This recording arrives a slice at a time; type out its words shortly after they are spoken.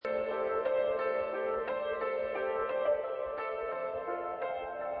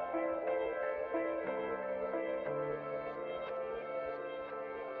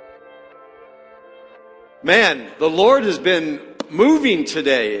Man, the Lord has been moving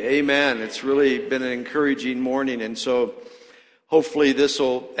today. Amen. It's really been an encouraging morning. And so hopefully this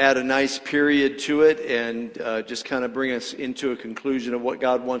will add a nice period to it and just kind of bring us into a conclusion of what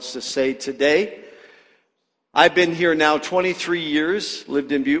God wants to say today. I've been here now 23 years,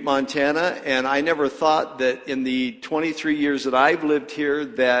 lived in Butte, Montana, and I never thought that in the 23 years that I've lived here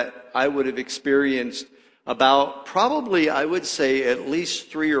that I would have experienced about probably, I would say, at least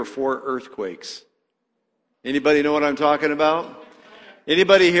 3 or 4 earthquakes. Anybody know what I'm talking about?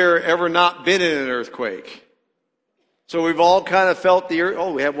 Anybody here ever not been in an earthquake? So we've all kind of felt the earth.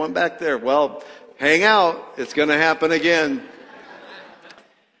 Oh, we have one back there. Well, hang out. It's going to happen again.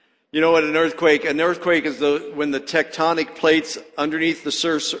 You know what an earthquake is when the tectonic plates underneath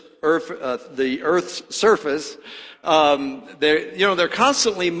the Earth's surface, they're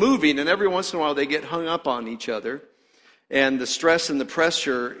constantly moving, and every once in a while they get hung up on each other, and the stress and the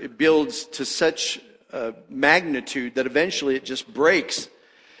pressure it builds to such magnitude that eventually it just breaks.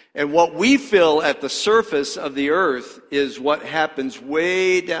 And what we feel at the surface of the earth is what happens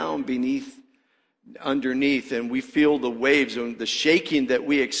way down underneath, and we feel the waves, and the shaking that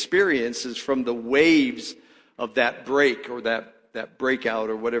we experience is from the waves of that break or that breakout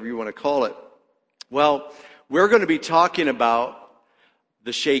or whatever you want to call it. Well, we're going to be talking about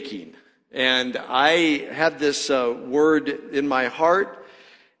the shaking, and I have this word in my heart.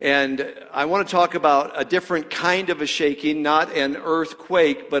 And I want to talk about a different kind of a shaking, not an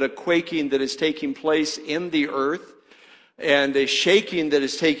earthquake, but a quaking that is taking place in the earth, and a shaking that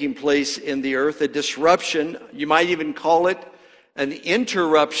is taking place in the earth, a disruption. You might even call it an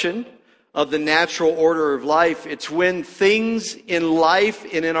interruption of the natural order of life. It's when things in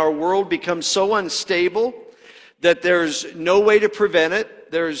life and in our world become so unstable that there's no way to prevent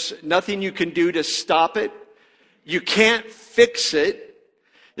it. There's nothing you can do to stop it. You can't fix it.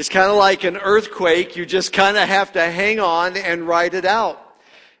 It's kind of like an earthquake. You just kind of have to hang on and ride it out.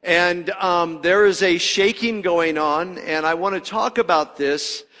 And there is a shaking going on, and I want to talk about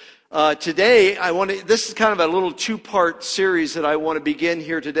this today. This is kind of a little 2-part series that I want to begin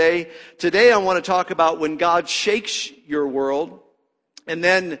here today. Today I want to talk about when God shakes your world. And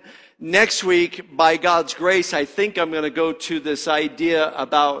then next week, by God's grace, I think I'm going to go to this idea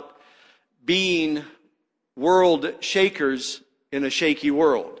about being world shakers in a shaky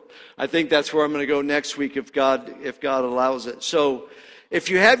world. I think that's where I'm going to go next week if God allows it. So if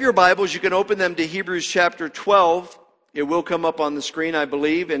you have your Bibles, you can open them to Hebrews chapter 12. It will come up on the screen, I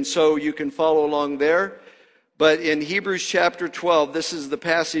believe, and so you can follow along there. But in Hebrews chapter 12, this is the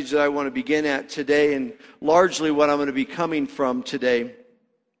passage that I want to begin at today, and largely what I'm going to be coming from today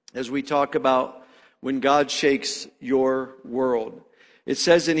as we talk about when God shakes your world. It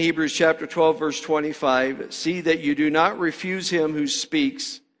says in Hebrews chapter 12, verse 25, "See that you do not refuse him who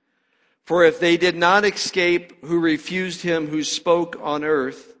speaks. For if they did not escape who refused him who spoke on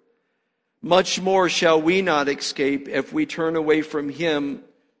earth, much more shall we not escape if we turn away from him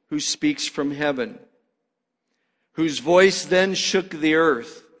who speaks from heaven, whose voice then shook the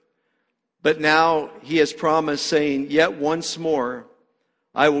earth. But now he has promised, saying, Yet once more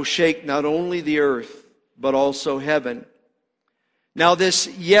I will shake not only the earth, but also heaven." Now this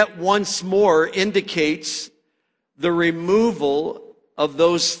yet once more indicates the removal of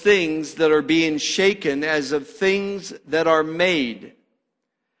those things that are being shaken as of things that are made,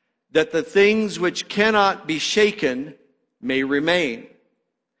 that the things which cannot be shaken may remain.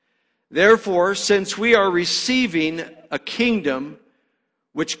 Therefore, since we are receiving a kingdom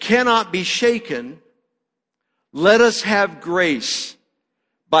which cannot be shaken, let us have grace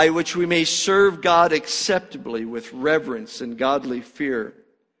by which we may serve God acceptably with reverence and godly fear.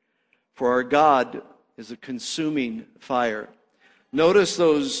 For our God is a consuming fire. Notice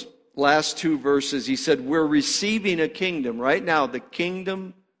those last 2 verses. He said, we're receiving a kingdom. Right now, the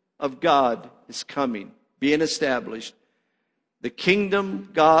kingdom of God is coming, being established. The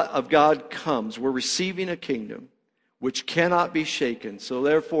kingdom of God comes. We're receiving a kingdom which cannot be shaken. So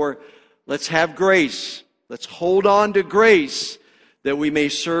therefore, let's have grace. Let's hold on to grace that we may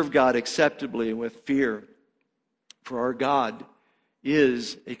serve God acceptably and with fear. For our God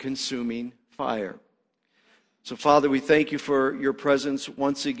is a consuming fire. So, Father, we thank you for your presence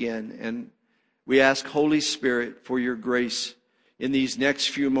once again, and we ask, Holy Spirit, for your grace in these next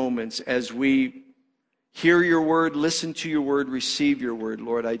few moments as we hear your word, listen to your word, receive your word.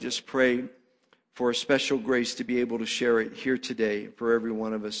 Lord, I just pray for a special grace to be able to share it here today, for every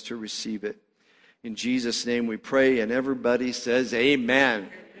one of us to receive it. In Jesus' name we pray, and everybody says amen.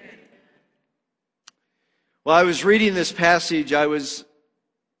 Well, I was reading this passage. When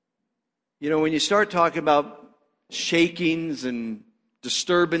you start talking about shakings and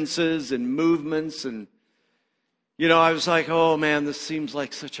disturbances and movements and I was like, oh man, this seems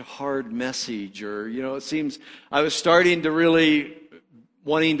like such a hard message. Or, I was starting to really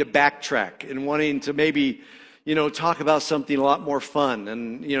wanting to backtrack and wanting to maybe, talk about something a lot more fun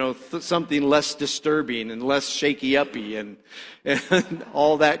and, something less disturbing and less shaky-uppy and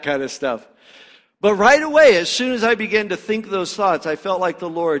all that kind of stuff. But right away, as soon as I began to think those thoughts, I felt like the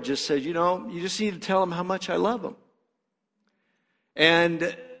Lord just said, you just need to tell them how much I love them.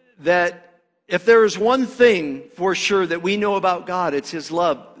 And that if there is one thing for sure that we know about God, it's His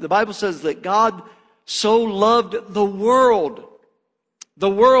love. The Bible says that God so loved the world. The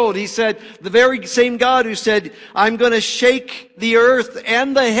world, He said, the very same God who said, I'm going to shake the earth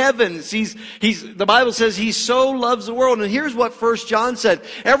and the heavens. The Bible says He so loves the world. And here's what 1 John said.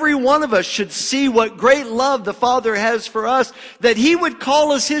 Every one of us should see what great love the Father has for us, that He would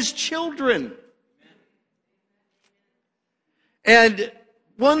call us His children. And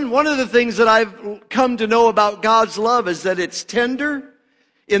one of the things that I've come to know about God's love is that it's tender,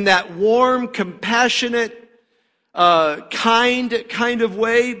 in that warm, compassionate, kind of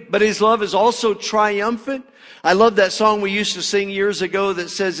way, but His love is also triumphant. I love that song we used to sing years ago that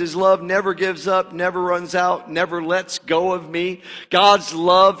says His love never gives up, never runs out, never lets go of me. God's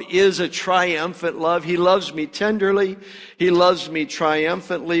love is a triumphant love. He loves me tenderly. He loves me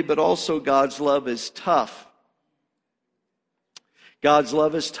triumphantly, but also God's love is tough. God's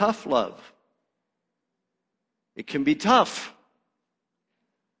love is tough love. It can be tough.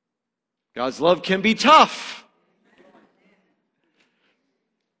 God's love can be tough.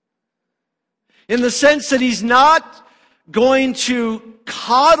 In the sense that He's not going to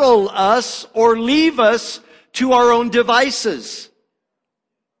coddle us or leave us to our own devices.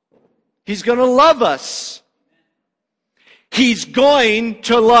 He's going to love us. He's going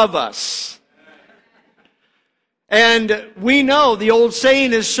to love us. And we know the old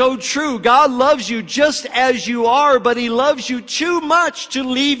saying is so true. God loves you just as you are, but He loves you too much to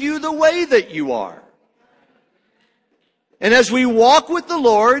leave you the way that you are. And as we walk with the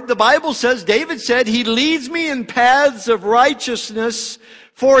Lord, the Bible says, David said, He leads me in paths of righteousness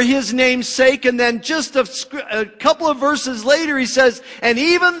for His name's sake. And then just a couple of verses later, he says, and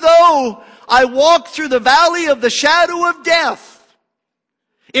even though I walk through the valley of the shadow of death,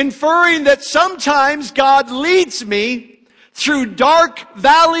 inferring that sometimes God leads me through dark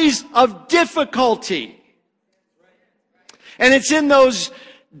valleys of difficulty. And it's in those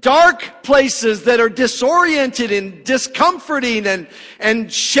dark places that are disoriented and discomforting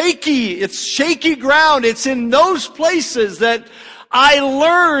and shaky. It's shaky ground. It's in those places that I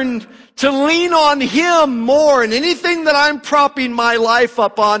learned to lean on Him more. And anything that I'm propping my life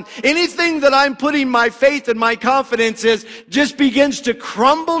up on, anything that I'm putting my faith and my confidence in, just begins to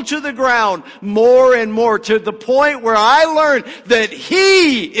crumble to the ground more and more, to the point where I learn that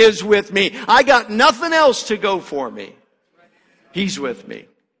He is with me. I got nothing else to go for me. He's with me.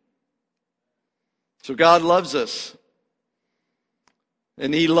 So God loves us.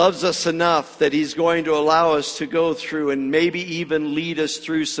 And He loves us enough that He's going to allow us to go through and maybe even lead us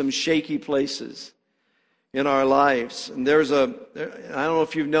through some shaky places in our lives. And I don't know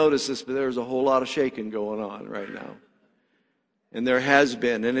if you've noticed this, but there's a whole lot of shaking going on right now. And there has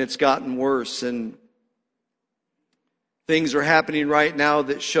been, and it's gotten worse. And things are happening right now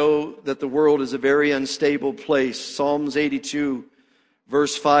that show that the world is a very unstable place. Psalms 82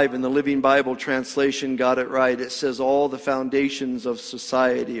 Verse 5 in the Living Bible translation got it right. It says, all the foundations of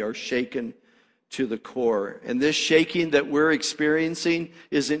society are shaken to the core. And this shaking that we're experiencing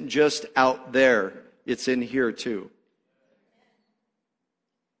isn't just out there. It's in here too.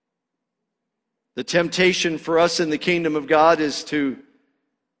 The temptation for us in the kingdom of God is to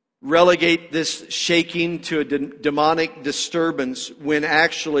relegate this shaking to a demonic disturbance when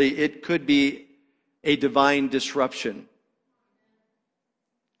actually it could be a divine disruption.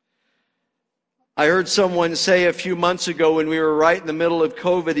 I heard someone say a few months ago when we were right in the middle of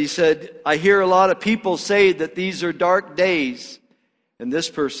COVID, he said, I hear a lot of people say that these are dark days. And this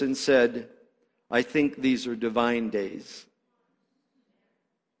person said, I think these are divine days.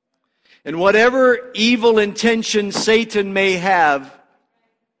 And whatever evil intention Satan may have,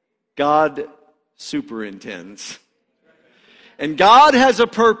 God superintends. And God has a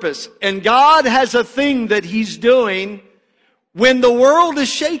purpose. And God has a thing that He's doing when the world is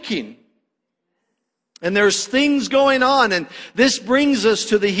shaking. And there's things going on. And this brings us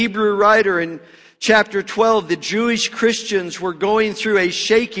to the Hebrew writer in chapter 12. The Jewish Christians were going through a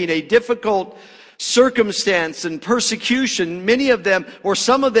shaking, a difficult circumstance and persecution. Many of them, or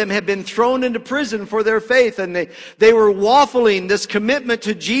some of them, had been thrown into prison for their faith, and they were waffling this commitment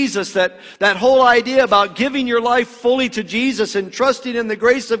to Jesus, that whole idea about giving your life fully to Jesus and trusting in the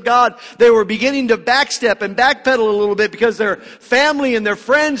grace of God. They were beginning to backstep and backpedal a little bit because their family and their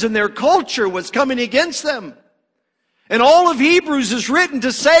friends and their culture was coming against them. And all of Hebrews is written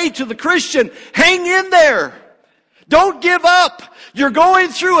to say to the Christian, hang in there. Don't give up. You're going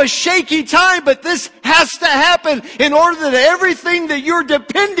through a shaky time, but this has to happen in order that everything that you're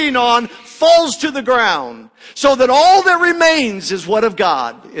depending on falls to the ground. So that all that remains is what of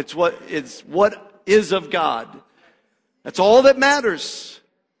God. It's what is of God. That's all that matters.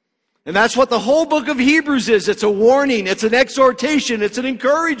 And that's what the whole book of Hebrews is. It's a warning. It's an exhortation. It's an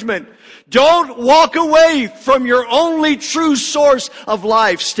encouragement. Don't walk away from your only true source of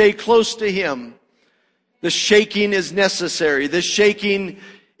life. Stay close to Him. The shaking is necessary. The shaking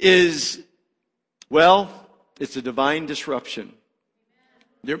is, it's a divine disruption.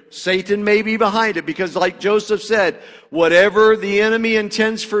 Satan may be behind it because, like Joseph said, whatever the enemy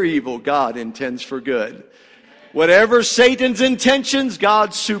intends for evil, God intends for good. Whatever Satan's intentions,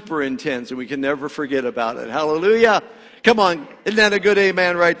 God superintends, and we can never forget about it. Hallelujah. Come on. Isn't that a good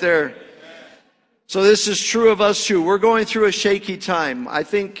amen right there? So this is true of us too. We're going through a shaky time. I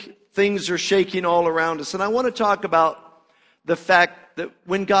think things are shaking all around us. And I want to talk about the fact that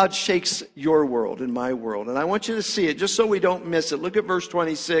when God shakes your world and my world, and I want you to see it just so we don't miss it. Look at verse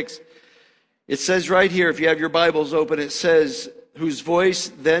 26. It says right here, if you have your Bibles open, it says, whose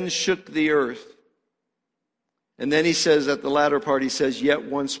voice then shook the earth. And then he says at the latter part, he says, yet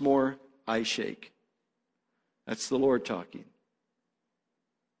once more I shake. That's the Lord talking.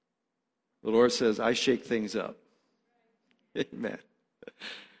 The Lord says, I shake things up. Amen.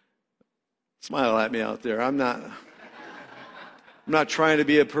 Smile at me out there. I'm not trying to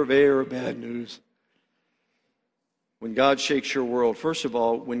be a purveyor of bad news. When God shakes your world, first of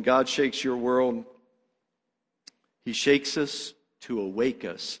all, when God shakes your world, He shakes us to awake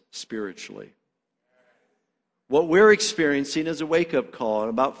us spiritually. What we're experiencing is a wake-up call. And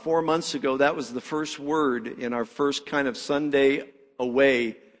about 4 months ago, that was the first word in our first kind of Sunday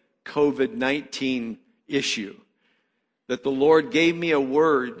away COVID-19 issue. That the Lord gave me a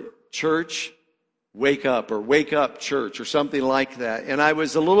word, church, wake up, or wake up, church, or something like that. And I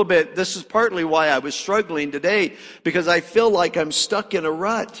was a little bit, this is partly why I was struggling today, because I feel like I'm stuck in a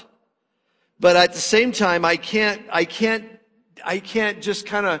rut. But at the same time, I can't just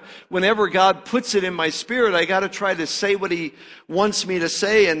kind of, whenever God puts it in my spirit, I got to try to say what He wants me to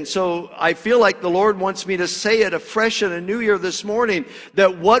say. And so I feel like the Lord wants me to say it afresh and anew here this morning,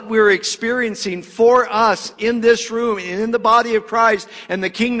 that what we're experiencing for us in this room and in the body of Christ and the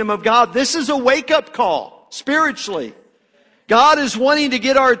kingdom of God, this is a wake-up call spiritually. God is wanting to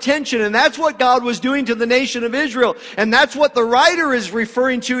get our attention, and that's what God was doing to the nation of Israel. And that's what the writer is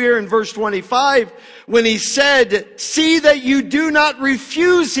referring to here in verse 25 when he said, see that you do not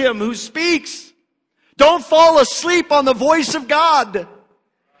refuse Him who speaks. Don't fall asleep on the voice of God.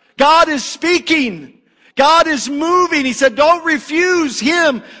 God is speaking. God is moving. He said, don't refuse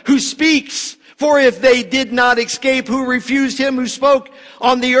Him who speaks. For if they did not escape who refused Him who spoke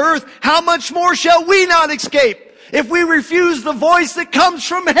on the earth, how much more shall we not escape if we refuse the voice that comes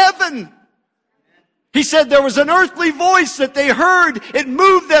from heaven? He said there was an earthly voice that they heard. It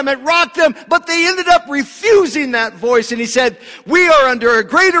moved them, it rocked them, but they ended up refusing that voice. And He said, we are under a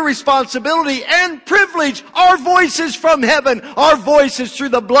greater responsibility and privilege. Our voice is from heaven. Our voice is through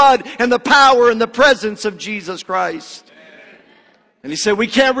the blood and the power and the presence of Jesus Christ. And He said, we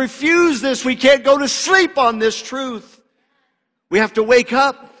can't refuse this. We can't go to sleep on this truth. We have to wake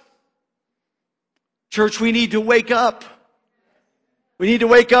up. Church, we need to wake up. We need to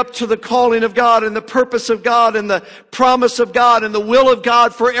wake up to the calling of God and the purpose of God and the promise of God and the will of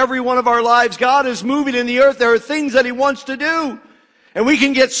God for every one of our lives. God is moving in the earth. There are things that He wants to do. And we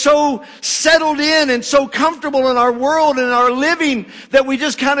can get so settled in and so comfortable in our world and our living that we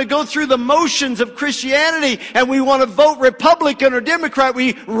just kind of go through the motions of Christianity and we want to vote Republican or Democrat.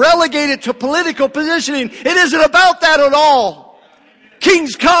 We relegate it to political positioning. It isn't about that at all.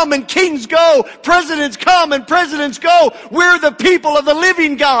 Kings come and kings go. Presidents come and presidents go. We're the people of the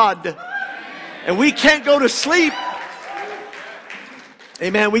living God. And we can't go to sleep.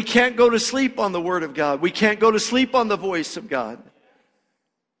 Amen. We can't go to sleep on the Word of God. We can't go to sleep on the voice of God.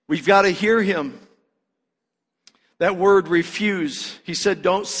 We've got to hear Him. That word refuse. He said,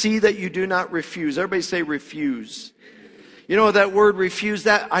 don't see that you do not refuse. Everybody say refuse. You know that word refuse,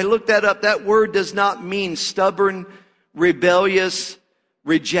 that I looked that up. That word does not mean stubborn, rebellious,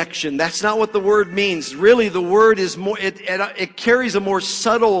 rejection. That's not what the word means. Really, the word is more, it carries a more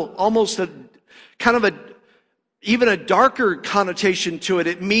subtle, almost a kind of even a darker connotation to it.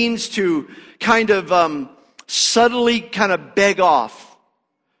 It means to kind of subtly kind of beg off.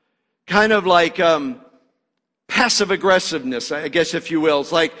 Kind of like passive aggressiveness, I guess, if you will.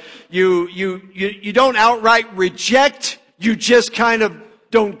 It's like you don't outright reject, you just kind of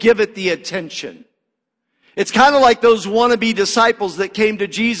don't give it the attention. It's kind of like those wannabe disciples that came to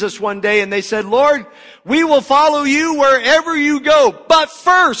Jesus one day and they said, Lord, we will follow you wherever you go. But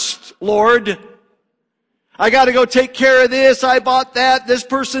first, Lord, I got to go take care of this. I bought that. This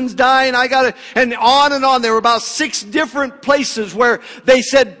person's dying. And on and on. There were about 6 different places where they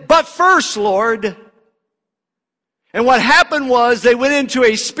said, but first, Lord. And what happened was they went into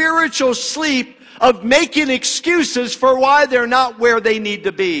a spiritual sleep of making excuses for why they're not where they need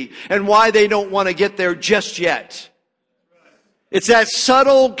to be and why they don't want to get there just yet. It's that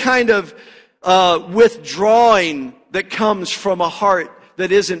subtle kind of withdrawing that comes from a heart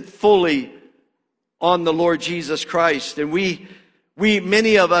that isn't fully on the Lord Jesus Christ. And we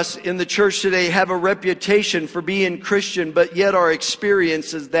many of us in the church today have a reputation for being Christian, but yet our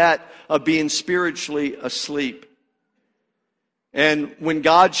experience is that of being spiritually asleep. And when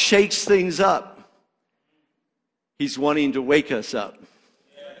God shakes things up, He's wanting to wake us up.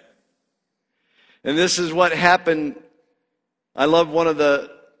 And this is what happened. I love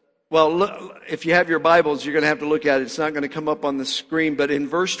look, if you have your Bibles, you're going to have to look at it. It's not going to come up on the screen. But in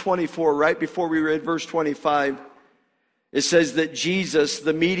verse 24, right before we read verse 25, it says that Jesus,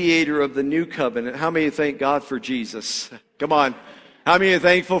 the mediator of the new covenant. How many thank God for Jesus? Come on. How many are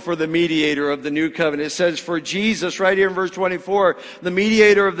thankful for the mediator of the new covenant? It says, for Jesus, right here in verse 24, the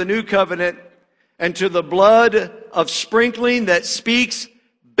mediator of the new covenant, and to the blood of sprinkling that speaks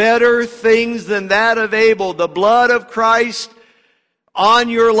better things than that of Abel. The blood of Christ on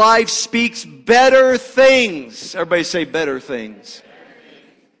your life speaks better things. Everybody say better things.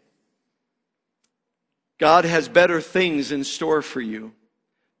 God has better things in store for you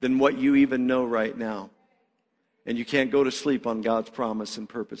than what you even know right now. And you can't go to sleep on God's promise and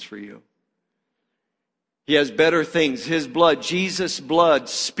purpose for you. He has better things. His blood, Jesus' blood,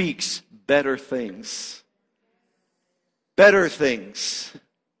 speaks better things. Better things.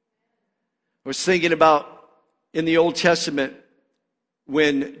 I was thinking about in the Old Testament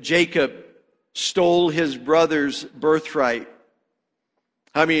when Jacob stole his brother's birthright.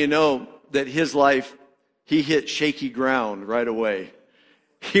 How many of you know that his life, he hit shaky ground right away?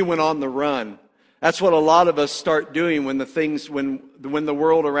 He went on the run. That's what a lot of us start doing when the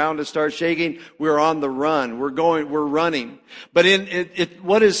world around us starts shaking. We're on the run. We're running. But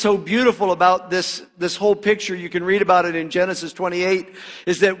what is so beautiful about this whole picture, you can read about it in Genesis 28,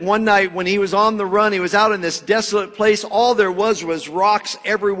 is that one night when he was on the run, he was out in this desolate place. All there was rocks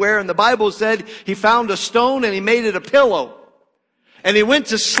everywhere. And the Bible said he found a stone and he made it a pillow. And he went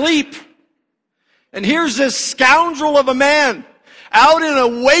to sleep. And here's this scoundrel of a man out in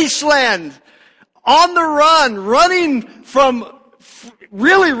a wasteland, on the run, running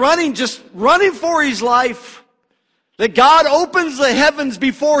for his life. That God opens the heavens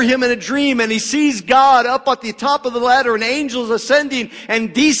before him in a dream and he sees God up at the top of the ladder and angels ascending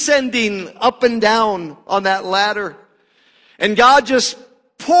and descending up and down on that ladder. And God just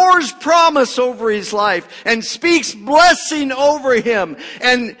pours promise over his life and speaks blessing over him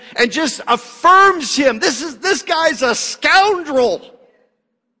and just affirms him. This guy's a scoundrel.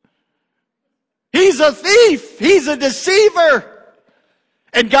 He's a thief. He's a deceiver.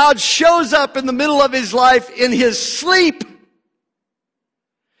 And God shows up in the middle of his life in his sleep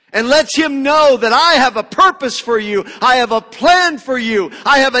and lets him know that I have a purpose for you. I have a plan for you.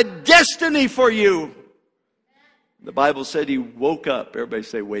 I have a destiny for you. The Bible said he woke up. Everybody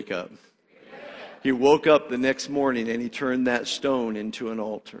say, wake up. He woke up the next morning and he turned that stone into an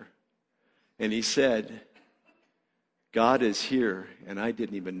altar. And he said, God is here and I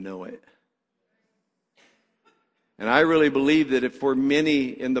didn't even know it. And I really believe that if for many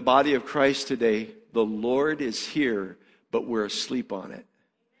in the body of Christ today, the Lord is here, but we're asleep on it.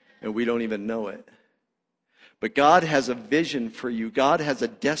 And we don't even know it. But God has a vision for you. God has a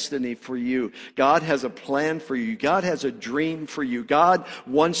destiny for you. God has a plan for you. God has a dream for you. God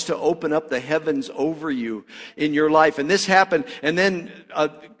wants to open up the heavens over you in your life. And this happened. And then,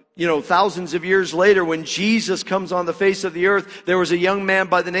 thousands of years later, when Jesus comes on the face of the earth, there was a young man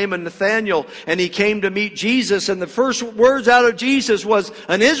by the name of Nathanael, and he came to meet Jesus. And the first words out of Jesus was,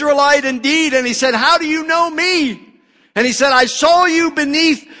 an Israelite indeed. And he said, how do you know me? And he said, I saw you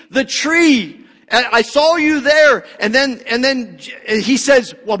beneath the tree. I saw you there. And then he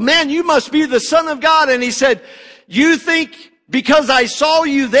says, well, man, you must be the Son of God. And he said, you think because I saw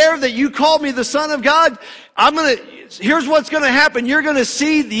you there that you called me the Son of God? here's what's going to happen. You're going to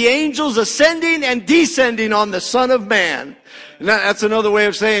see the angels ascending and descending on the Son of Man. And that's another way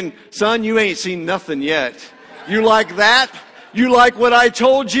of saying, son, you ain't seen nothing yet. You like that? You like what I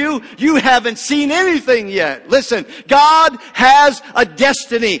told you? You haven't seen anything yet. Listen, God has a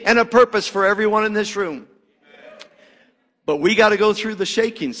destiny and a purpose for everyone in this room. But we got to go through the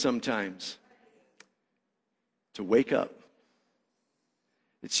shaking sometimes to wake up.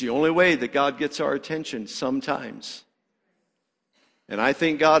 It's the only way that God gets our attention sometimes. And I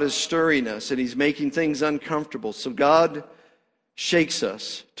think God is stirring us and He's making things uncomfortable. So God shakes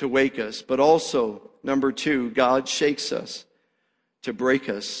us to wake us. But also, number 2, God shakes us to break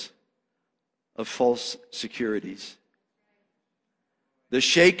us of false securities. The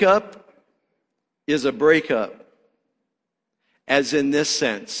shake-up is a breakup. As in this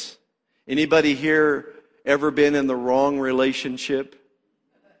sense. Anybody here ever been in the wrong relationship?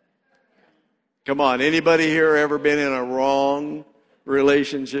 Come on, anybody here ever been in a wrong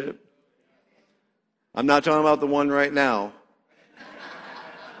relationship? I'm not talking about the one right now.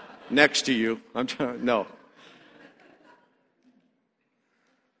 Next to you. No.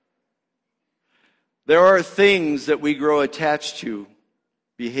 There are things that we grow attached to.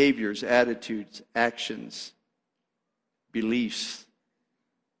 Behaviors, attitudes, actions, beliefs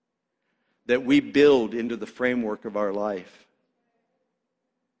that we build into the framework of our life.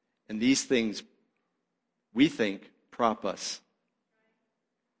 And these things, we think, prop us.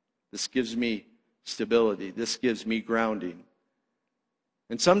 This gives me stability. This gives me grounding.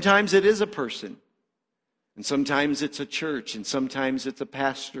 And sometimes it is a person. And sometimes it's a church. And sometimes it's a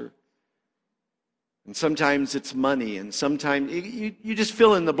pastor. And sometimes it's money. And sometimes you just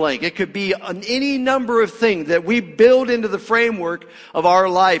fill in the blank. It could be any number of things that we build into the framework of our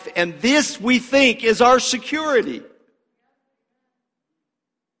life. And this, we think, is our security.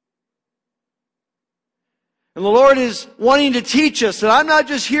 And the Lord is wanting to teach us that I'm not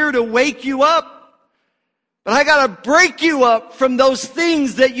just here to wake you up, but I got to break you up from those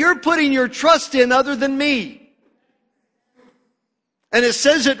things that you're putting your trust in other than me. And it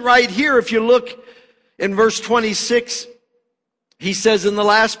says it right here. If you look in verse 26, he says in the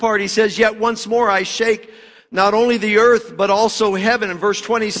last part, he says, yet once more I shake not only the earth, but also heaven. In verse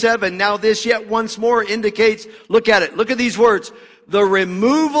 27, now this yet once more indicates, look at it, look at these words, the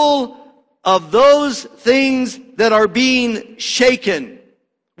removal of those things that are being shaken.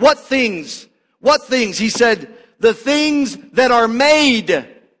 What things? What things? He said, the things that are made.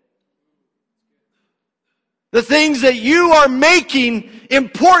 The things that you are making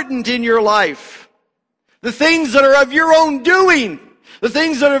important in your life. The things that are of your own doing. The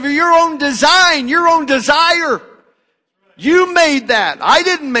things that are of your own design, your own desire. You made that. I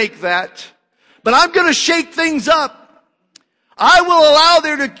didn't make that. But I'm going to shake things up. I will allow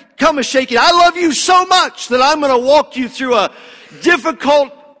there to come a shaking. I love you so much that I'm going to walk you through a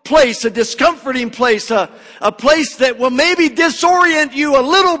difficult place, a discomforting place, a place that will maybe disorient you a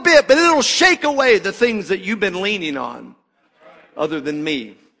little bit, but it'll shake away the things that you've been leaning on other than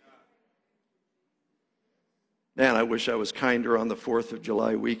me. Man, I wish I was kinder on the 4th of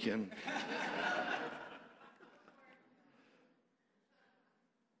July weekend.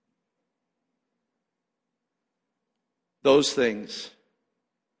 Those things.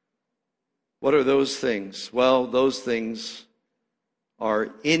 What are those things? Well, those things are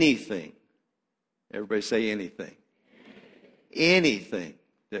anything. Everybody say anything. Anything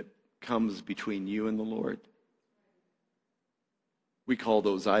that comes between you and the Lord. We call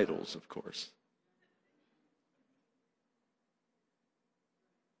those idols, of course.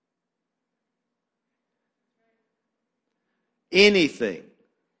 Anything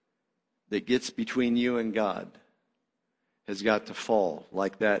that gets between you and God has got to fall,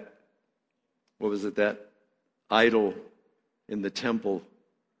 like that, what was it, that idol in the temple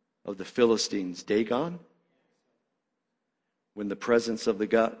of the Philistines, Dagon? When the presence of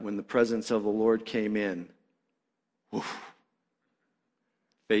the Lord came in, woof,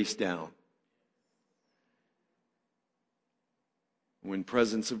 face down. When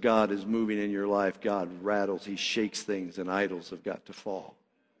presence of God is moving in your life, God rattles, He shakes things, and idols have got to fall.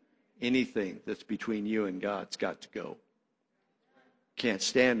 Anything that's between you and God's got to go. Can't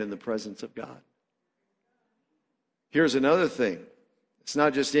stand in the presence of God. Here's another thing. It's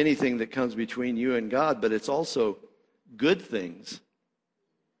not just anything that comes between you and God, but it's also good things.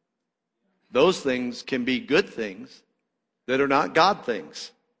 Those things can be good things that are not God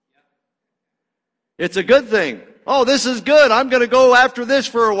things. It's a good thing. Oh, this is good. I'm going to go after this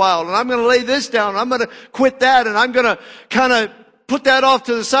for a while, and I'm going to lay this down, and I'm going to quit that, and I'm going to kind of put that off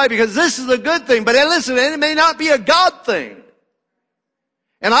to the side because this is a good thing. But listen, it may not be a God thing.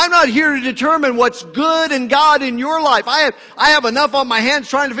 And I'm not here to determine what's good in God in your life. I have enough on my hands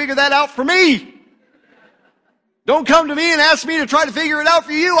trying to figure that out for me. Don't come to me and ask me to try to figure it out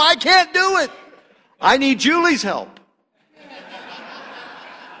for you. I can't do it. I need Julie's help.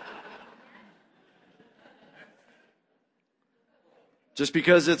 Just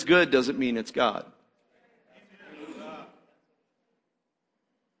because it's good doesn't mean it's God.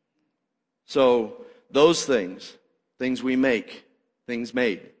 So those things we make, things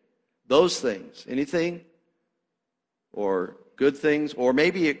made, those things, anything or good things, or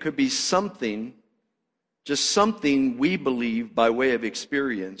maybe it could be something, just something we believe by way of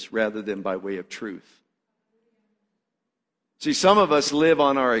experience rather than by way of truth. See, some of us live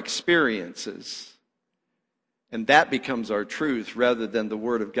on our experiences. And that becomes our truth rather than the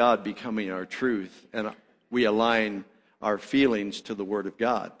Word of God becoming our truth. And we align our feelings to the Word of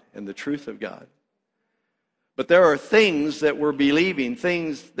God and the truth of God. But there are things that we're believing,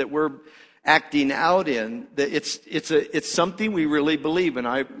 things that we're acting out in, that it's something we really believe.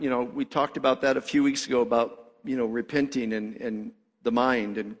 And we talked about that a few weeks ago about, repenting and the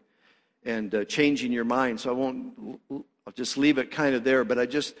mind and changing your mind. So I'll just leave it kind of there,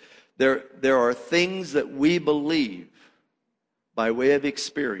 but there are things that we believe by way of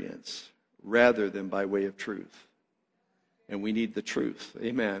experience rather than by way of truth. And we need the truth.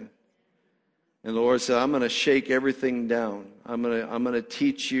 Amen. And the Lord said, I'm going to shake everything down. I'm going to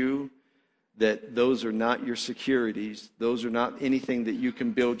teach you that those are not your securities. Those are not anything that you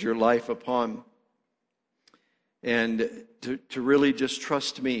can build your life upon. And to really just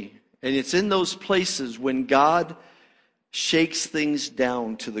trust me. And it's in those places when God shakes things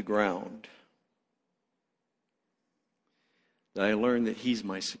down to the ground that I learned that He's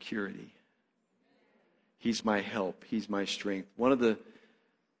my security. He's my help. He's my strength. One of the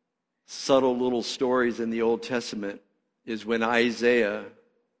subtle little stories in the Old Testament is when Isaiah,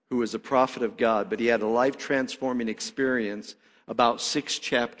 who was a prophet of God, but he had a life-transforming experience about 6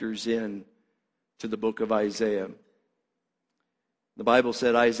 chapters in to the book of Isaiah. The Bible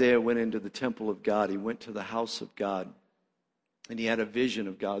said Isaiah went into the temple of God. He went to the house of God. And he had a vision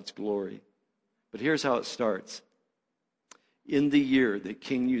of God's glory. But here's how it starts. In the year that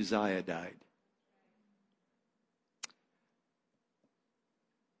King Uzziah died.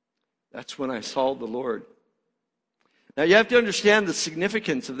 That's when I saw the Lord. Now you have to understand the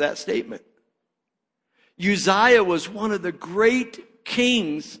significance of that statement. Uzziah was one of the great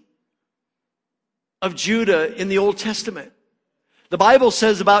kings of Judah in the Old Testament. The Bible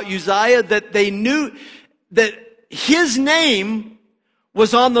says about Uzziah that they knew that his name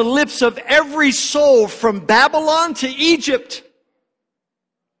was on the lips of every soul from Babylon to Egypt.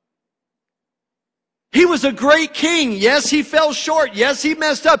 He was a great king. Yes, he fell short. Yes, he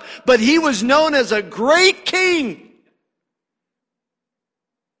messed up. But he was known as a great king.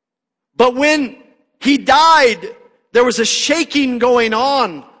 But when he died, there was a shaking going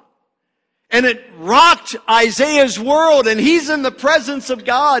on. And it rocked Isaiah's world, and he's in the presence of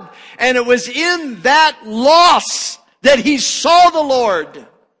God. And it was in that loss that he saw the Lord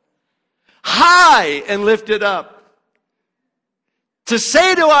high and lifted up. To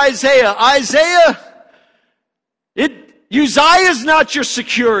say to Isaiah, Uzziah is not your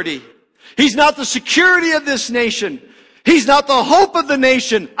security. He's not the security of this nation. He's not the hope of the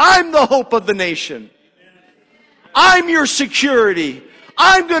nation. I'm the hope of the nation. I'm your security.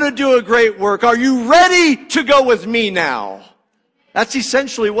 I'm going to do a great work. Are you ready to go with me now? That's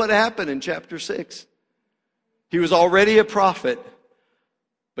essentially what happened in chapter 6. He was already a prophet,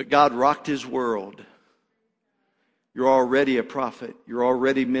 but God rocked his world. You're already a prophet. You're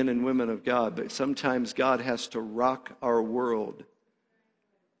already men and women of God, but sometimes God has to rock our world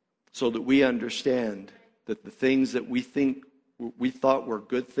so that we understand that the things that we thought were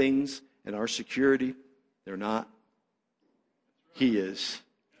good things and our security, they're not. He is.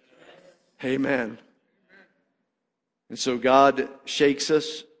 Amen. And so God shakes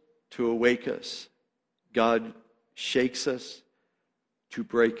us to awake us. God shakes us to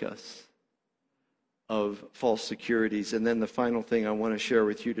break us of false securities. And then the final thing I want to share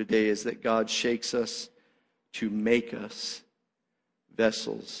with you today is that God shakes us to make us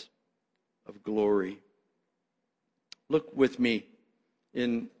vessels of glory. Look with me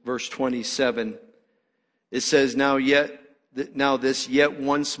in verse 27. It says, Now this yet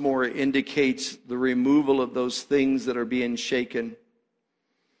once more indicates the removal of those things that are being shaken,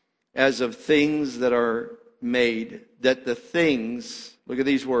 as of things that are made, that the things, look at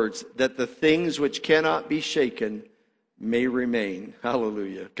these words, that the things which cannot be shaken may remain.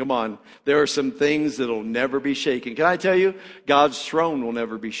 Hallelujah. Come on. There are some things that will never be shaken. Can I tell you? God's throne will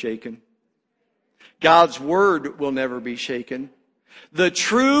never be shaken. God's word will never be shaken. The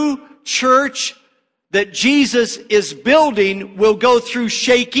true church that Jesus is building will go through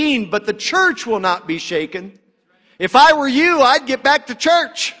shaking, but the church will not be shaken. If I were you, I'd get back to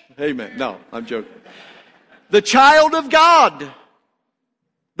church. Amen. No, I'm joking. The child of God,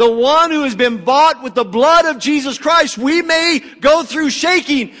 the one who has been bought with the blood of Jesus Christ, we may go through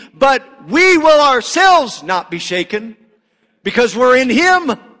shaking, but we will ourselves not be shaken because we're in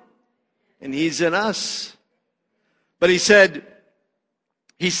Him and He's in us. But He said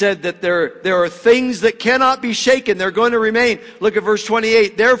that there are things that cannot be shaken. They're going to remain. Look at verse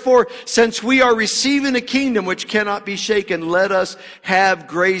 28. Therefore, since we are receiving a kingdom which cannot be shaken, let us have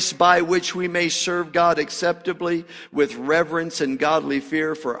grace by which we may serve God acceptably with reverence and godly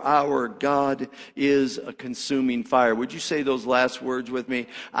fear, for our God is a consuming fire. Would you say those last words with me?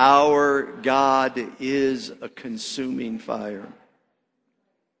 Our God is a consuming fire.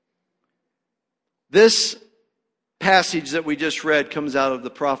 This passage that we just read comes out of the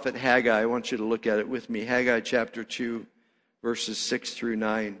prophet Haggai. I want you to look at it with me. Haggai chapter 2, verses 6 through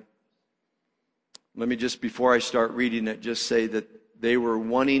 9. Let me just, before I start reading it, just say that they were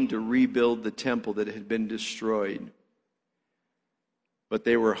wanting to rebuild the temple that had been destroyed. But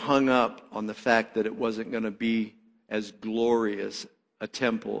they were hung up on the fact that it wasn't going to be as glorious a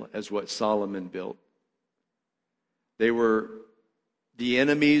temple as what Solomon built. The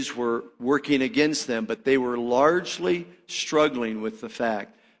enemies were working against them, but they were largely struggling with the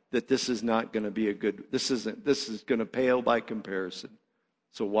fact that this is not going to be this is going to pale by comparison.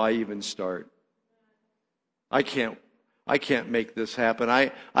 So why even start? I can't make this happen.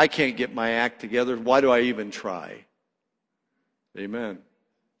 I can't get my act together. Why do I even try? Amen.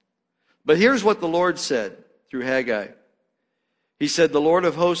 But here's what the Lord said through Haggai. He said, the Lord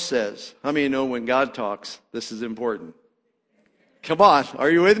of hosts says, how many know when God talks, this is important? Come on,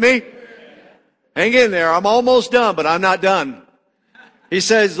 are you with me? Hang in there. I'm almost done, but I'm not done. He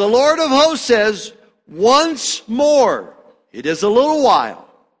says, the Lord of hosts says, once more. It is a little while.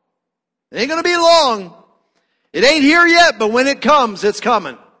 It ain't going to be long. It ain't here yet, but when it comes, it's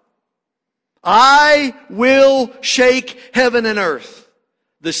coming. I will shake heaven and earth,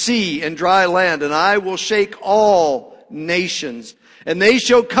 the sea and dry land, and I will shake all nations, and they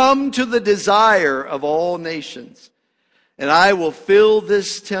shall come to the desire of all nations. And I will fill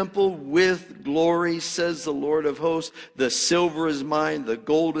this temple with glory, says the Lord of hosts. The silver is mine, the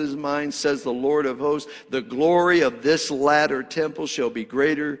gold is mine, says the Lord of hosts. The glory of this latter temple shall be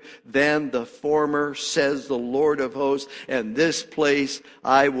greater than the former, says the Lord of hosts. And this place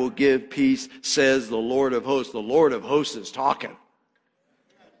I will give peace, says the Lord of hosts. The Lord of hosts is talking.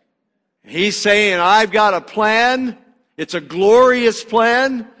 He's saying, I've got a plan. It's a glorious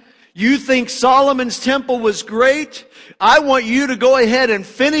plan. You think Solomon's temple was great? I want you to go ahead and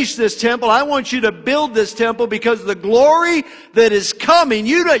finish this temple. I want you to build this temple because the glory that is coming,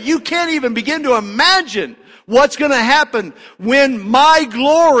 you can't even begin to imagine what's going to happen when my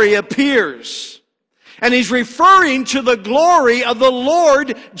glory appears. And he's referring to the glory of the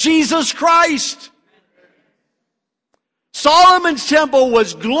Lord Jesus Christ. Solomon's temple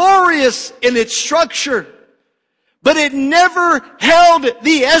was glorious in its structure, but it never held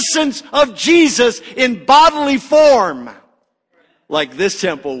the essence of Jesus in bodily form like this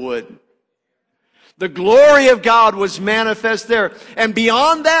temple would. The glory of God was manifest there. And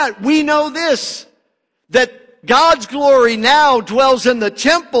beyond that, we know this, that God's glory now dwells in the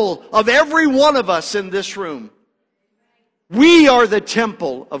temple of every one of us in this room. We are the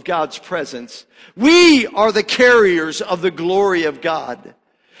temple of God's presence. We are the carriers of the glory of God.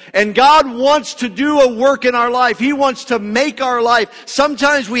 And God wants to do a work in our life. He wants to make our life.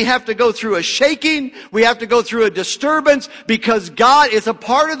 Sometimes we have to go through a shaking. We have to go through a disturbance because God is a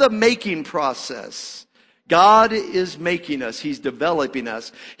part of the making process. God is making us. He's developing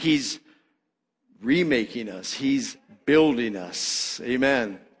us. He's remaking us. He's building us.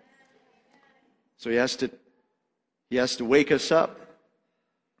 Amen. So He has to wake us up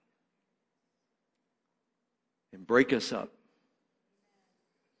and break us up,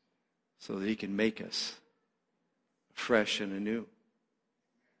 so that He can make us fresh and anew.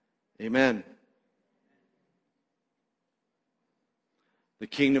 Amen. The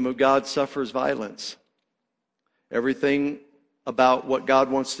kingdom of God suffers violence. Everything about what God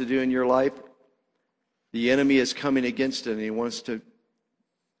wants to do in your life, the enemy is coming against it and he wants to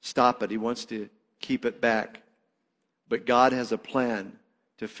stop it. He wants to keep it back. But God has a plan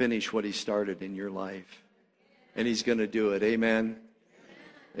to finish what He started in your life. And He's going to do it. Amen.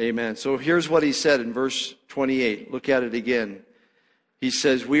 Amen. So here's what He said in verse 28. Look at it again. He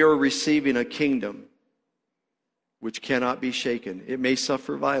says, we are receiving a kingdom which cannot be shaken. It may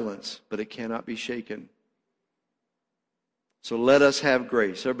suffer violence, but it cannot be shaken. So let us have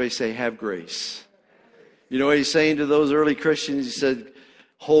grace. Everybody say, have grace. You know what he's saying to those early Christians? He said,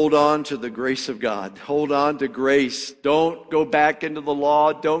 hold on to the grace of God. Hold on to grace. Don't go back into the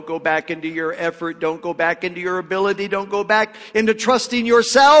law. Don't go back into your effort. Don't go back into your ability. Don't go back into trusting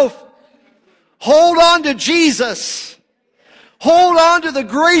yourself. Hold on to Jesus. Hold on to the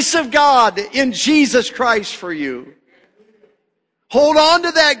grace of God in Jesus Christ for you. Hold on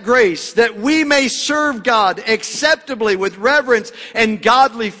to that grace that we may serve God acceptably with reverence and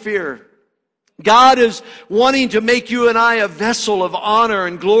godly fear. God is wanting to make you and I a vessel of honor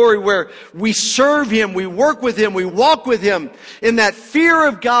and glory where we serve Him, we work with Him, we walk with Him in that fear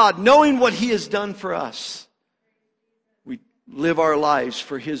of God, knowing what He has done for us. We live our lives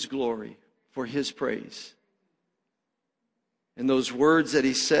for His glory, for His praise. And those words that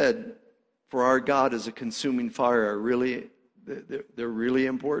He said, for our God is a consuming fire, are really, they're really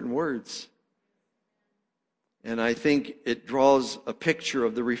important words. And I think it draws a picture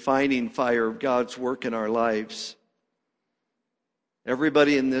of the refining fire of God's work in our lives.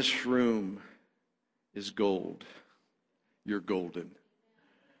 Everybody in this room is gold. You're golden.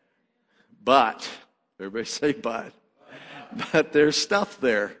 But, everybody say but. But there's stuff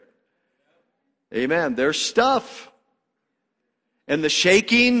there. Amen. There's stuff. And the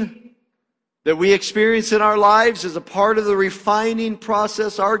shaking that we experience in our lives is a part of the refining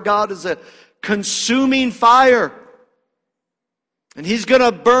process. Our God is a consuming fire. And He's going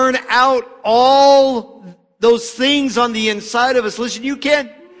to burn out all those things on the inside of us. Listen, you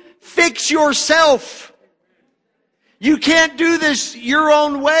can't fix yourself. You can't do this your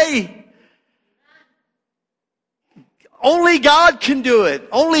own way. Only God can do it.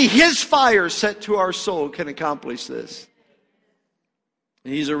 Only His fire set to our soul can accomplish this.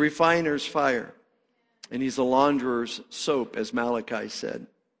 And He's a refiner's fire. And He's a launderer's soap, as Malachi said.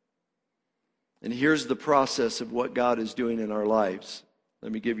 And here's the process of what God is doing in our lives.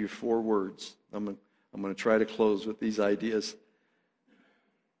 Let me give you 4 words. I'm going to try to close with these ideas.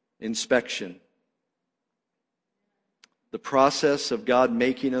 Inspection. The process of God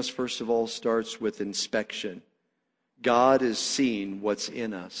making us, first of all, starts with inspection. God is seeing what's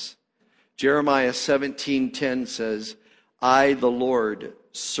in us. Jeremiah 17:10 says, I, the Lord,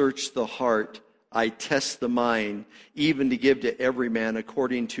 search the heart. I test the mind, even to give to every man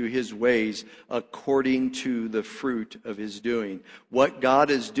according to his ways, according to the fruit of his doing. What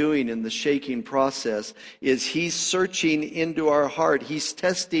God is doing in the shaking process is He's searching into our heart. He's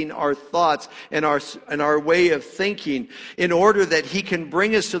testing our thoughts and our way of thinking in order that He can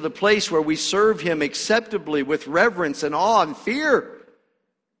bring us to the place where we serve Him acceptably with reverence and awe and fear.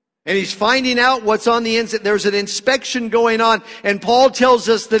 And He's finding out what's on the inside. There's an inspection going on. And Paul tells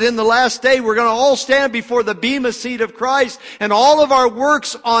us that in the last day, we're going to all stand before the bema seat of Christ. And all of our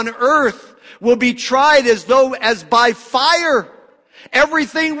works on earth will be tried as by fire.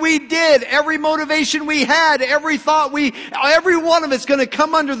 Everything we did, every motivation we had, every one of it's going to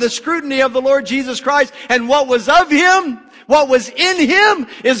come under the scrutiny of the Lord Jesus Christ. And what was of Him, what was in Him,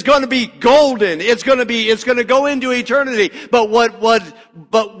 is going to be golden. It's going to go into eternity. But what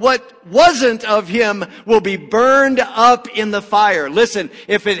wasn't of Him will be burned up in the fire. Listen,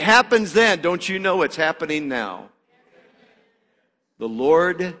 if it happens then, don't you know it's happening now? The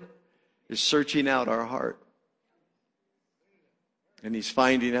Lord is searching out our heart. And He's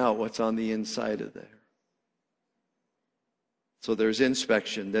finding out what's on the inside of there. So there's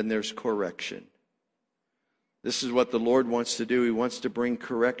inspection, then there's correction. This is what the Lord wants to do. He wants to bring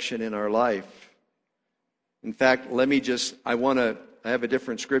correction in our life. In fact, I have a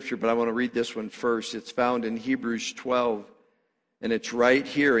different scripture, but I want to read this one first. It's found in Hebrews 12. And it's right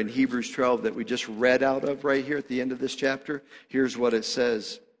here in Hebrews 12 that we just read out of right here at the end of this chapter. Here's what it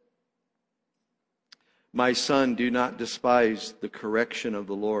says. My son, do not despise the correction of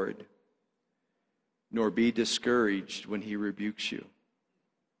the Lord, nor be discouraged when He rebukes you.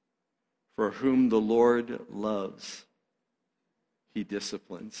 For whom the Lord loves, He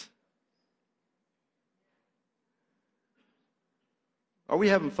disciplines. Are we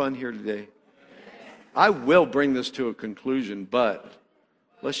having fun here today? I will bring this to a conclusion, but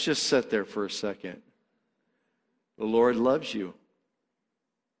let's just sit there for a second. The Lord loves you.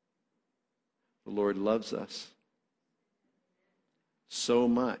 The Lord loves us so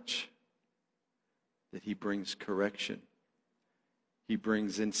much that He brings correction. He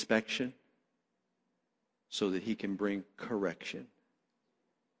brings inspection so that He can bring correction.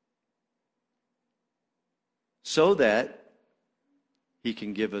 So that He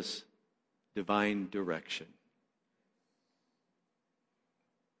can give us divine direction.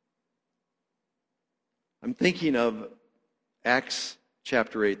 I'm thinking of Acts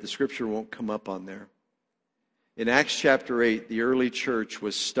chapter 8. The scripture won't come up on there. In Acts chapter 8, the early church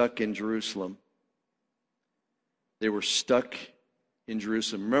was stuck in Jerusalem. They were stuck in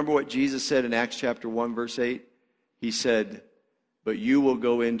Jerusalem. Remember what Jesus said in Acts chapter 1, verse 8? He said, "But you will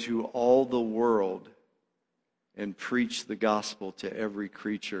go into all the world and preach the gospel to every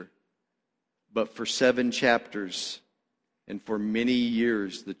creature." But for 7 chapters and for many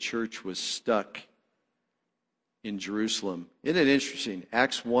years, the church was stuck in Jerusalem. Isn't it interesting?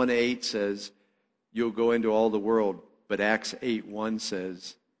 Acts 1:8 says, "You'll go into all the world." But Acts 8:1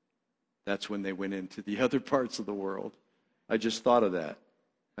 says, that's when they went into the other parts of the world. I just thought of that.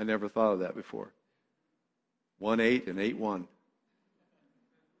 I never thought of that before. 1:8 and 8:1.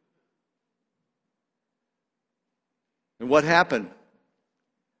 And what happened?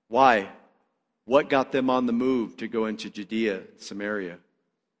 Why? What got them on the move to go into Judea, Samaria?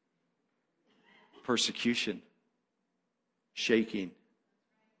 Persecution. Shaking.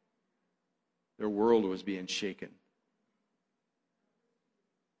 Their world was being shaken.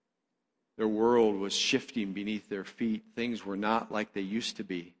 Their world was shifting beneath their feet. Things were not like they used to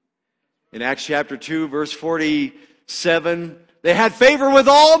be. In Acts chapter 2, verse 47, they had favor with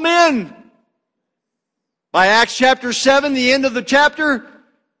all men. By Acts chapter 7, the end of the chapter,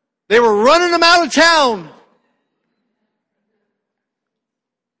 they were running them out of town.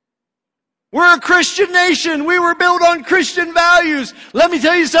 We're a Christian nation. We were built on Christian values. Let me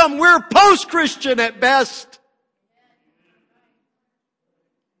tell you something. We're post-Christian at best.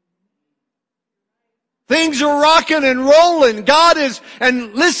 Things are rocking and rolling. God is,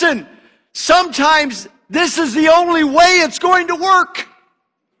 and listen, sometimes this is the only way it's going to work.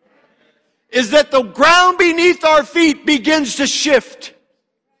 Is that the ground beneath our feet begins to shift.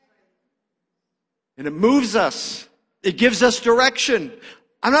 And it moves us. It gives us direction.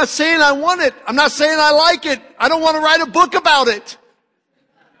 I'm not saying I want it. I'm not saying I like it. I don't want to write a book about it.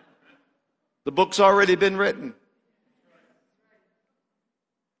 The book's already been written.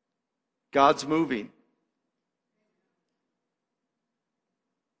 God's moving.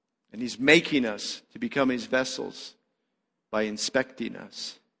 And He's making us to become His vessels by inspecting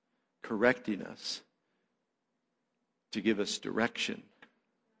us, correcting us, to give us direction.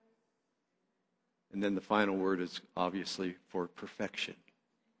 And then the final word is obviously for perfection.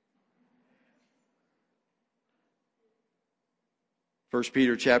 1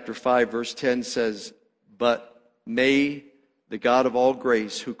 Peter chapter 5 verse 10 says, "But may the God of all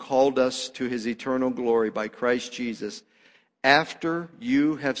grace, who called us to His eternal glory by Christ Jesus, after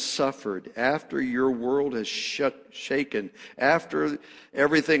you have suffered, after your world has shaken, after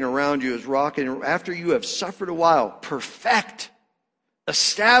everything around you is rocking, after you have suffered a while, perfect,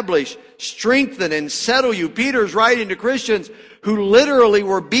 establish, strengthen, and settle you." Peter's writing to Christians who literally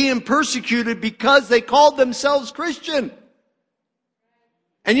were being persecuted because they called themselves Christian.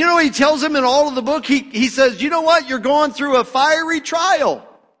 And you know what he tells them in all of the book? He says, you know what? You're going through a fiery trial.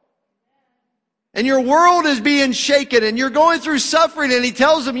 And your world is being shaken and you're going through suffering. And he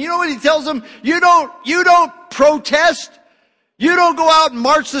tells them, you know what he tells them? You don't protest. You don't go out and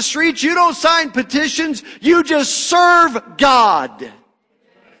march the streets. You don't sign petitions. You just serve God.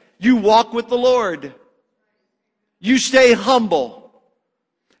 You walk with the Lord. You stay humble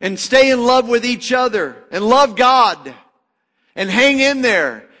and stay in love with each other and love God and hang in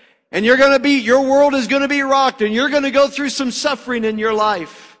there. And your world is going to be rocked and you're going to go through some suffering in your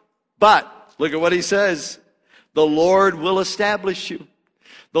life. But look at what he says. The Lord will establish you.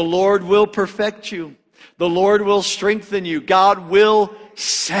 The Lord will perfect you. The Lord will strengthen you. God will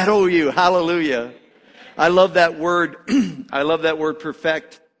settle you. Hallelujah. I love that word. I love that word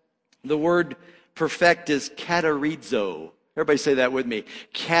perfect. The word perfect is katarizo. Everybody say that with me.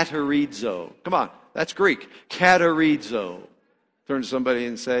 Katarizo. Come on. That's Greek. Katarizo. Turn to somebody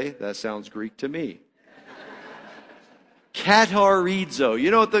and say, that sounds Greek to me. Katarizo.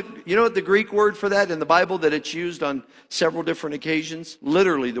 You know what the Greek word for that in the Bible, that it's used on several different occasions?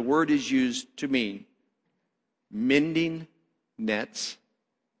 Literally, the word is used to mean mending nets,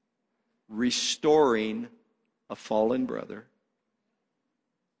 restoring a fallen brother.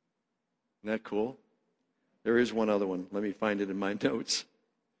 Isn't that cool? There is one other one. Let me find it in my notes.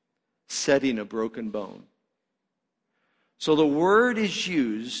 Setting a broken bone. So the word is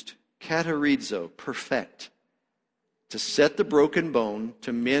used, katarizo, perfect, to set the broken bone,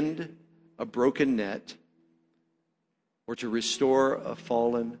 to mend a broken net, or to restore a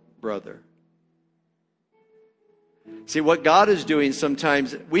fallen brother. See, what God is doing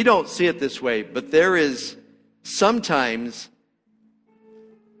sometimes, we don't see it this way, but there is sometimes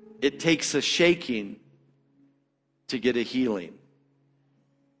it takes a shaking to get a healing.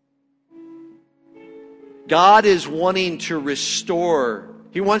 God is wanting to restore.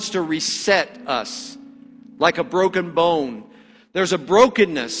 He wants to reset us like a broken bone. There's a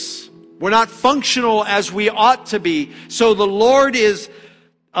brokenness. We're not functional as we ought to be. So the Lord is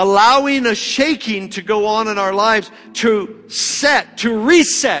allowing a shaking to go on in our lives to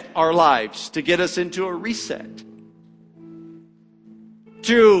reset our lives, to get us into a reset.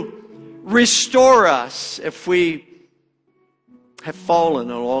 To restore us if we have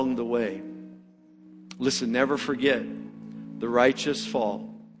fallen along the way. Listen, never forget, the righteous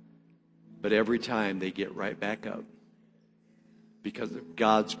fall, but every time they get right back up because of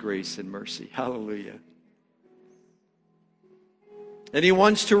God's grace and mercy. Hallelujah. And He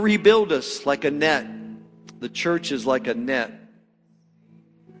wants to rebuild us like a net. The church is like a net.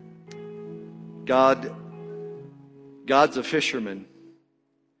 God's a fisherman.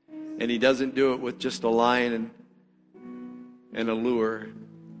 And He doesn't do it with just a line and a lure.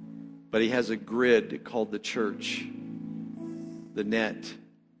 But He has a grid called the church. The net.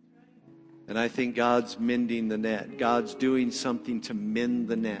 And I think God's mending the net. God's doing something to mend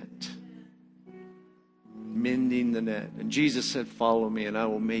the net. Mending the net. And Jesus said, follow me and I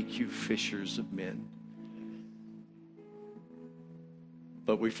will make you fishers of men.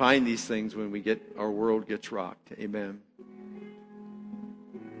 But we find these things when our world gets rocked. Amen.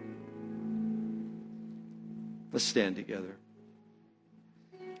 Let's stand together.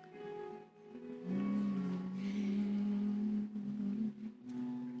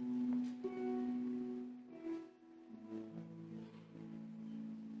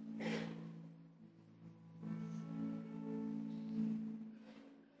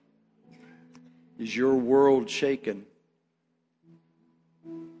 Is your world shaken?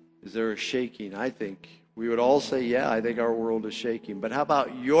 Is there a shaking? I think we would all say, yeah, I think our world is shaking. But how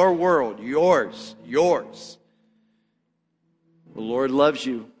about your world? Yours. The Lord loves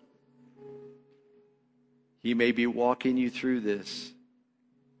you. He may be walking you through this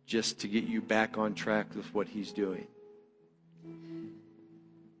just to get you back on track with what He's doing.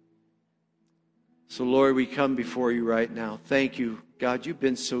 So Lord, we come before you right now. Thank you, God, you've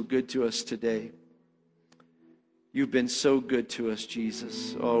been so good to us today. You've been so good to us,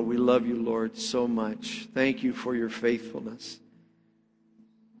 Jesus. Oh, we love you, Lord, so much. Thank you for your faithfulness.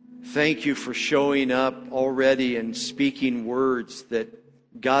 Thank you for showing up already and speaking words that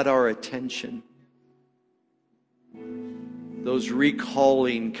got our attention. Those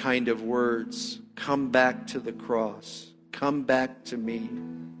recalling kind of words. Come back to the cross. Come back to me.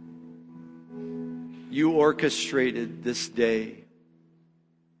 You orchestrated this day.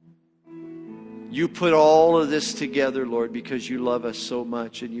 You put all of this together, Lord, because you love us so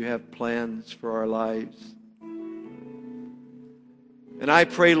much and you have plans for our lives. And I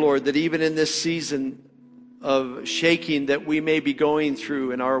pray, Lord, that even in this season of shaking that we may be going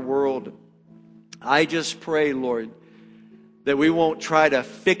through in our world, I just pray, Lord, that we won't try to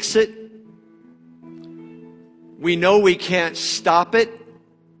fix it. We know we can't stop it.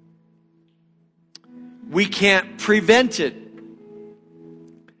 We can't prevent it.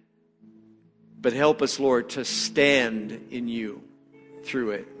 But help us, Lord, to stand in you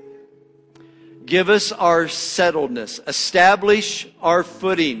through it. Give us our settledness. Establish our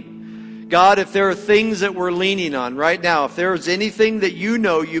footing. God, if there are things that we're leaning on right now, if there is anything that you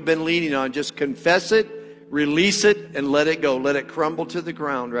know you've been leaning on, just confess it, release it, and let it go. Let it crumble to the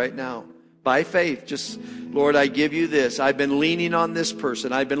ground right now. By faith, just, Lord, I give you this. I've been leaning on this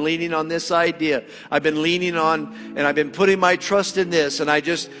person. I've been leaning on this idea. I've been leaning on, and I've been putting my trust in this.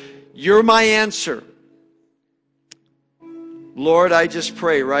 And you're my answer. Lord, I just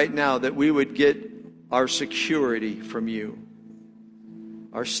pray right now that we would get our security from you.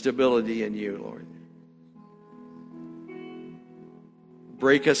 Our stability in you, Lord.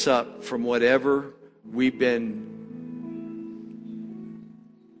 Break us up from whatever we've been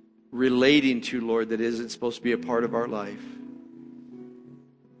relating to, Lord, that isn't supposed to be a part of our life.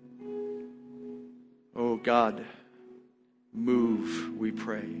 Oh God, move, we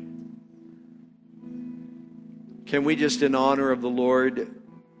pray. Can we just, in honor of the Lord,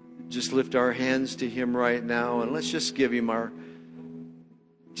 just lift our hands to Him right now, and let's just give Him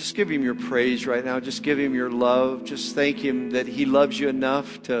your praise right now. Just give Him your love. Just thank Him that He loves you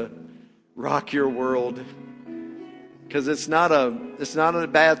enough to rock your world. Because it's not a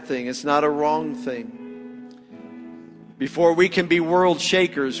bad thing. It's not a wrong thing. Before we can be world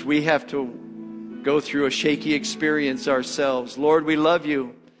shakers, we have to go through a shaky experience ourselves. Lord, we love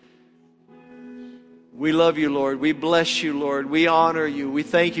you. We love you, Lord. We bless you, Lord. We honor you. We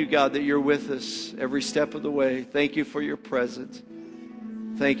thank you, God, that you're with us every step of the way. Thank you for your presence.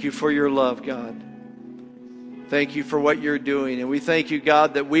 Thank you for your love, God. Thank you for what you're doing. And we thank you,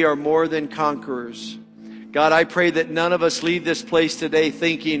 God, that we are more than conquerors. God, I pray that none of us leave this place today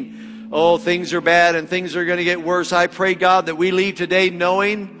thinking, oh, things are bad and things are going to get worse. I pray, God, that we leave today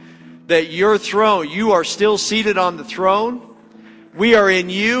knowing that your throne, you are still seated on the throne. We are in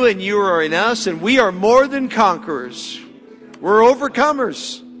you and you are in us, and we are more than conquerors. We're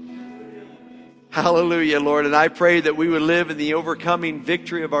overcomers. Hallelujah, Lord. And I pray that we would live in the overcoming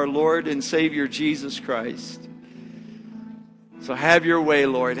victory of our Lord and Savior Jesus Christ. So have your way,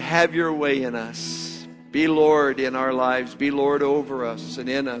 Lord. Have your way in us. Be Lord in our lives. Be Lord over us and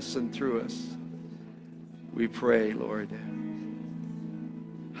in us and through us. We pray, Lord.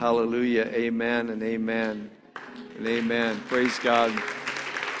 Hallelujah. Amen and amen and amen. Praise God.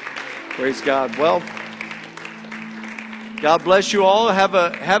 Praise God. Well, God bless you all. Have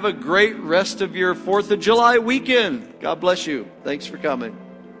a great rest of your 4th of July weekend. God bless you. Thanks for coming.